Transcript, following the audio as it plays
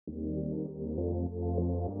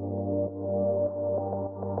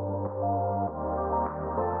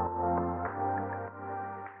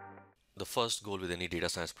The first goal with any data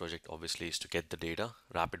science project obviously is to get the data.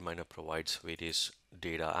 RapidMiner provides various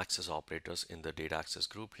data access operators in the data access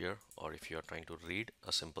group here, or if you are trying to read,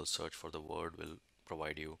 a simple search for the word will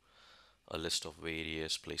provide you a list of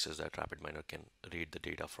various places that RapidMiner can read the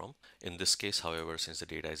data from. In this case, however, since the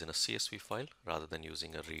data is in a CSV file, rather than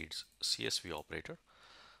using a read CSV operator,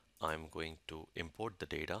 I'm going to import the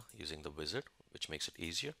data using the wizard, which makes it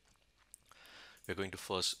easier. We're going to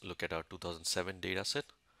first look at our 2007 data set.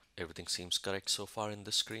 Everything seems correct so far in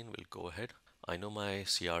this screen. We'll go ahead. I know my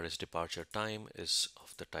CRS departure time is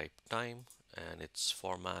of the type time, and its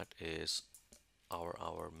format is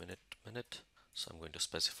hour, minute. So I'm going to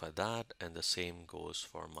specify that, and the same goes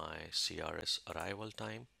for my CRS arrival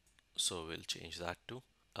time. So we'll change that too.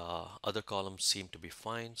 Other columns seem to be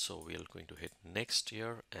fine, so we're going to hit next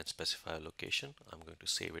here and specify a location. I'm going to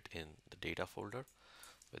save it in the data folder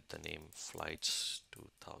with the name flights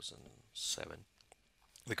 2007.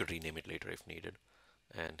 We could rename it later if needed,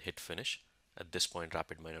 and hit finish. At this point,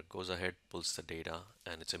 RapidMiner goes ahead, pulls the data,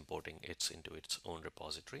 and it's importing it into its own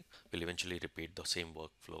repository. We'll eventually repeat the same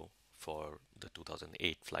workflow for the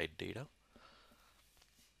 2008 flight data.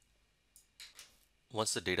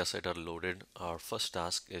 Once the data set are loaded, our first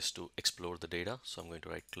task is to explore the data. So I'm going to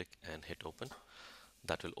right click and hit open.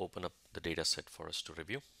 That will open up the data set for us to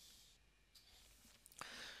review.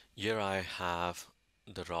 Here I have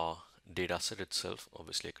the raw data set itself.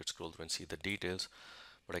 Obviously I could scroll through and see the details,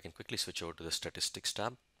 but I can quickly switch over to the statistics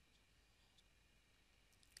tab.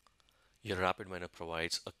 Here RapidMiner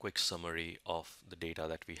provides a quick summary of the data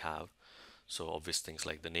that we have. So obvious things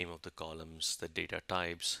like the name of the columns, the data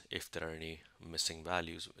types, if there are any missing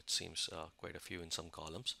values, which seems quite a few in some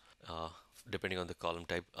columns. Depending on the column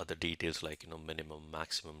type, other details like minimum,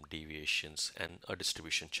 maximum deviations, and a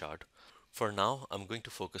distribution chart. For now, I'm going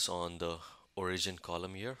to focus on the origin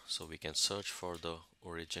column here, so we can search for the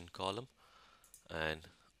origin column, and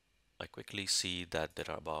I quickly see that there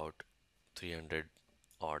are about 300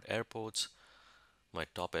 odd airports. My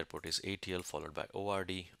top airport is ATL, followed by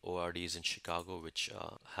ORD. ORD is in Chicago, which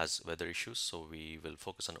has weather issues, so we will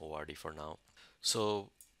focus on ORD for now. So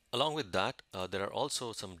along with that, there are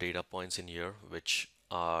also some data points in here which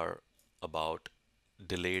are about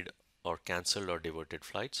delayed or cancelled or diverted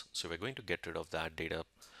flights. So we're going to get rid of that data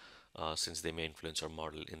since they may influence our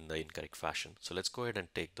model in the incorrect fashion. So let's go ahead and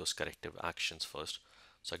take those corrective actions first.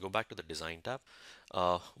 So I go back to the design tab.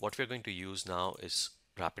 What we're going to use now is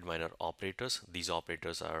RapidMiner operators. These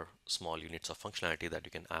operators are small units of functionality that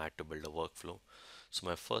you can add to build a workflow. So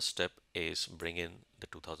my first step is bring in the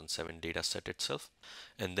 2007 data set itself,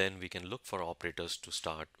 and then we can look for operators to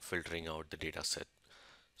start filtering out the data set.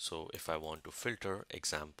 So if I want to filter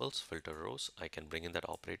examples, filter rows, I can bring in that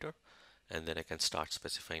operator, and then I can start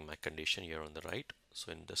specifying my condition here on the right.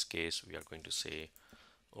 So in this case, we are going to say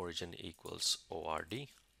origin equals ORD,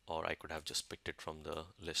 or I could have just picked it from the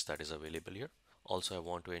list that is available here. Also, I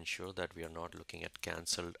want to ensure that we are not looking at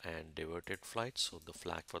cancelled and diverted flights. So the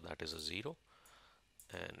flag for that is a 0,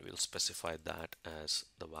 and we'll specify that as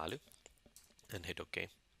the value and hit OK.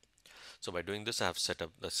 So by doing this, I have set up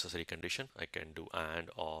the necessary condition. I can do and,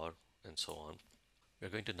 or, and so on. We're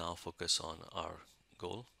going to now focus on our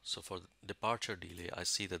goal. So for departure delay, I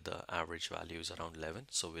see that the average value is around 11.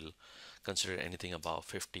 So we'll consider anything above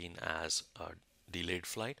 15 as a delayed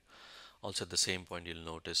flight. Also at the same point, you'll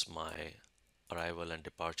notice my arrival and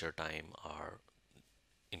departure time are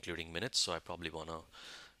including minutes. So I probably want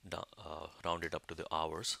to round it up to the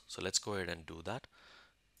hours. So let's go ahead and do that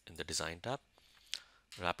in the design tab.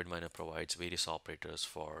 RapidMiner provides various operators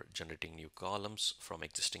for generating new columns from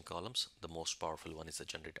existing columns. The most powerful one is the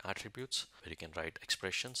generate attributes, where you can write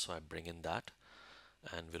expressions. So I bring in that,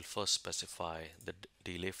 and we'll first specify the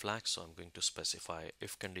delay flag. So I'm going to specify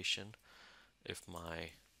if condition. If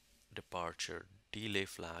my departure delay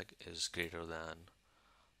flag is greater than,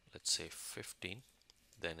 let's say 15,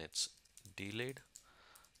 then it's delayed.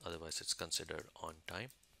 Otherwise it's considered on time.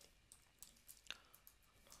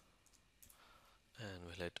 And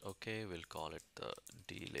we'll hit OK. We'll call it the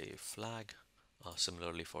delay flag.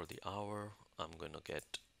 Similarly for the hour, I'm going to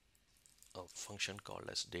get a function called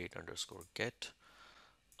as date underscore get.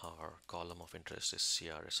 Our column of interest is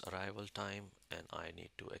CRS arrival time, and I need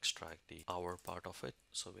to extract the hour part of it.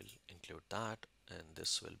 So we'll include that, and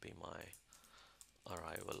this will be my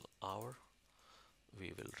arrival hour.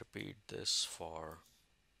 We will repeat this for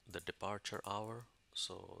the departure hour.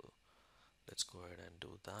 So let's go ahead and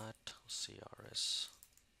do that. CRS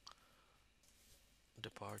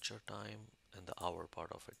departure time, and the hour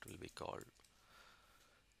part of it will be called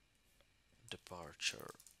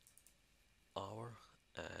departure hour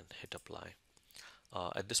and hit apply.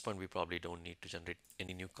 At this point, we probably don't need to generate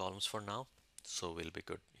any new columns for now, so we'll be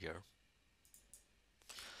good here.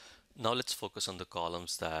 Now let's focus on the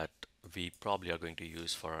columns that we probably are going to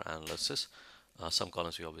use for our analysis. Some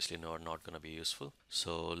columns we obviously know are not going to be useful.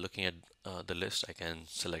 So looking at the list, I can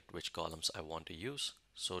select which columns I want to use.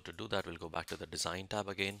 So to do that, we'll go back to the design tab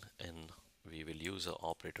again, and we will use an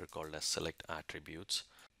operator called as select attributes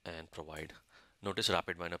and provide. Notice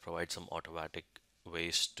RapidMiner provides some automatic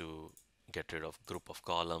ways to get rid of group of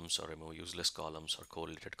columns or remove useless columns or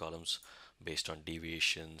correlated columns based on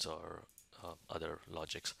deviations or other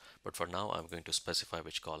logics. But for now, I'm going to specify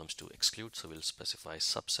which columns to exclude. So we'll specify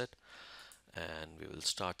subset, and we will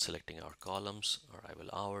start selecting our columns. Arrival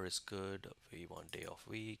hour is good. We want day of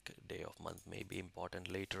week, day of month may be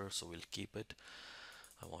important later, so we'll keep it.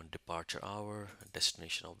 I want departure hour.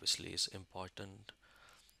 Destination obviously is important.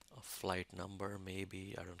 A flight number,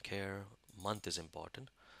 maybe, I don't care. Month is important.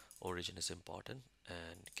 Origin is important,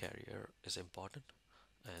 and carrier is important,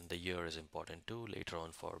 and the year is important too later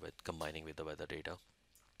on for with combining with the weather data.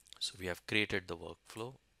 So we have created the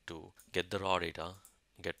workflow to get the raw data,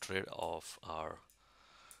 get rid of our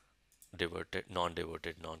diverted,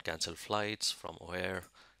 non-diverted, non-cancelled flights from O'Hare,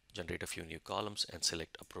 generate a few new columns, and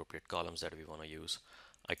select appropriate columns that we want to use.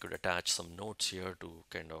 I could attach some notes here to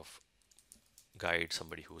kind of guide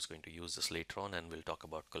somebody who's going to use this later on, and we'll talk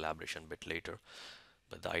about collaboration a bit later.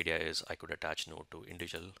 But the idea is I could attach note to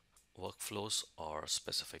individual workflows or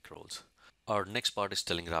specific roles. Our next part is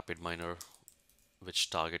telling RapidMiner which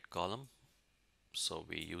target column. So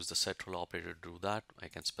we use the set role operator to do that. I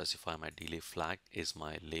can specify my delay flag is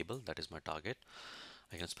my label, that is my target.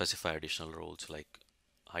 I can specify additional roles like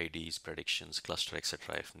IDs, predictions, cluster,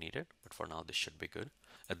 etc. if needed. But for now, this should be good.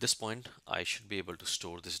 At this point, I should be able to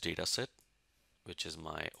store this data set, which is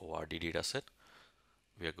my ORD data set.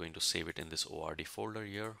 We are going to save it in this ORD folder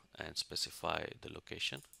here and specify the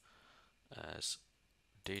location as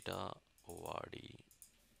data ORD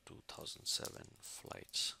 2007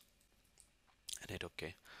 flights and hit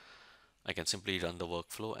OK. I can simply run the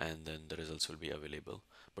workflow and then the results will be available.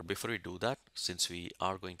 But before we do that, since we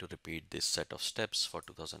are going to repeat this set of steps for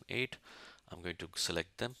 2008, I'm going to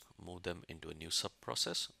select them, move them into a new sub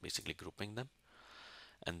process, basically grouping them.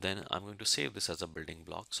 And then I'm going to save this as a building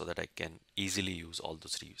block so that I can easily use all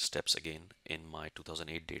those three steps again in my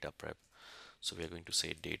 2008 data prep. So we are going to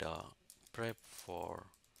say data prep for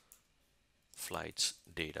flights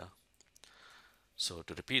data. So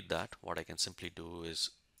to repeat that, what I can simply do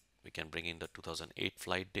is we can bring in the 2008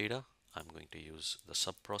 flight data. I'm going to use the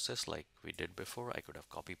sub process like we did before. I could have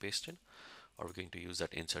copy pasted, or we're going to use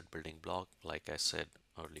that insert building block like I said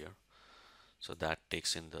earlier. So that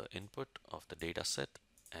takes in the input of the data set,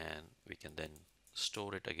 and we can then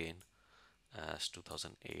store it again as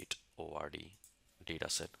 2008 ORD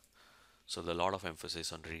dataset. So there's a lot of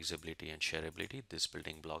emphasis on reusability and shareability. These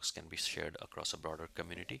building blocks can be shared across a broader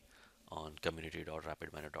community on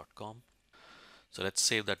community.rapidminer.com. So let's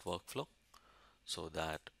save that workflow so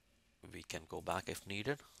that we can go back if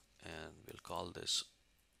needed, and we'll call this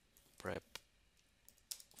prep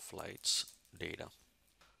flights data.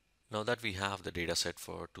 Now that we have the data set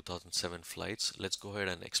for 2007 flights, let's go ahead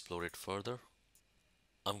and explore it further.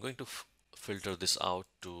 I'm going to filter this out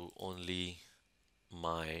to only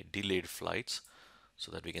my delayed flights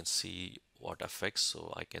so that we can see what affects.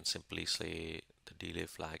 So I can simply say the delay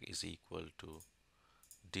flag is equal to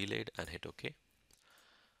delayed and hit OK.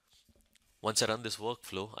 Once I run this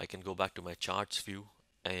workflow, I can go back to my charts view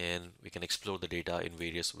and we can explore the data in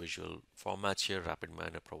various visual formats here.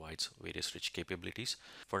 RapidMiner provides various rich capabilities.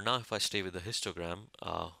 For now, if I stay with the histogram,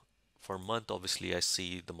 for month, obviously I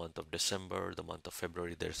see the month of December, the month of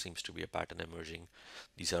February, there seems to be a pattern emerging.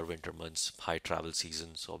 These are winter months, high travel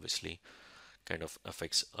seasons, obviously kind of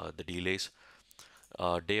affects the delays.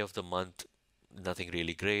 Day of the month, nothing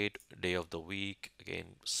really great. Day of the week, again,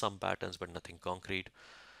 some patterns, but nothing concrete.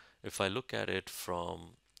 If I look at it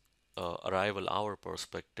from arrival hour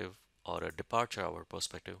perspective or a departure hour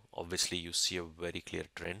perspective, obviously you see a very clear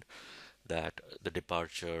trend that the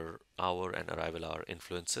departure hour and arrival hour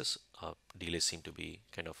influences. Delays seem to be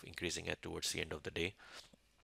kind of increasing at towards the end of the day.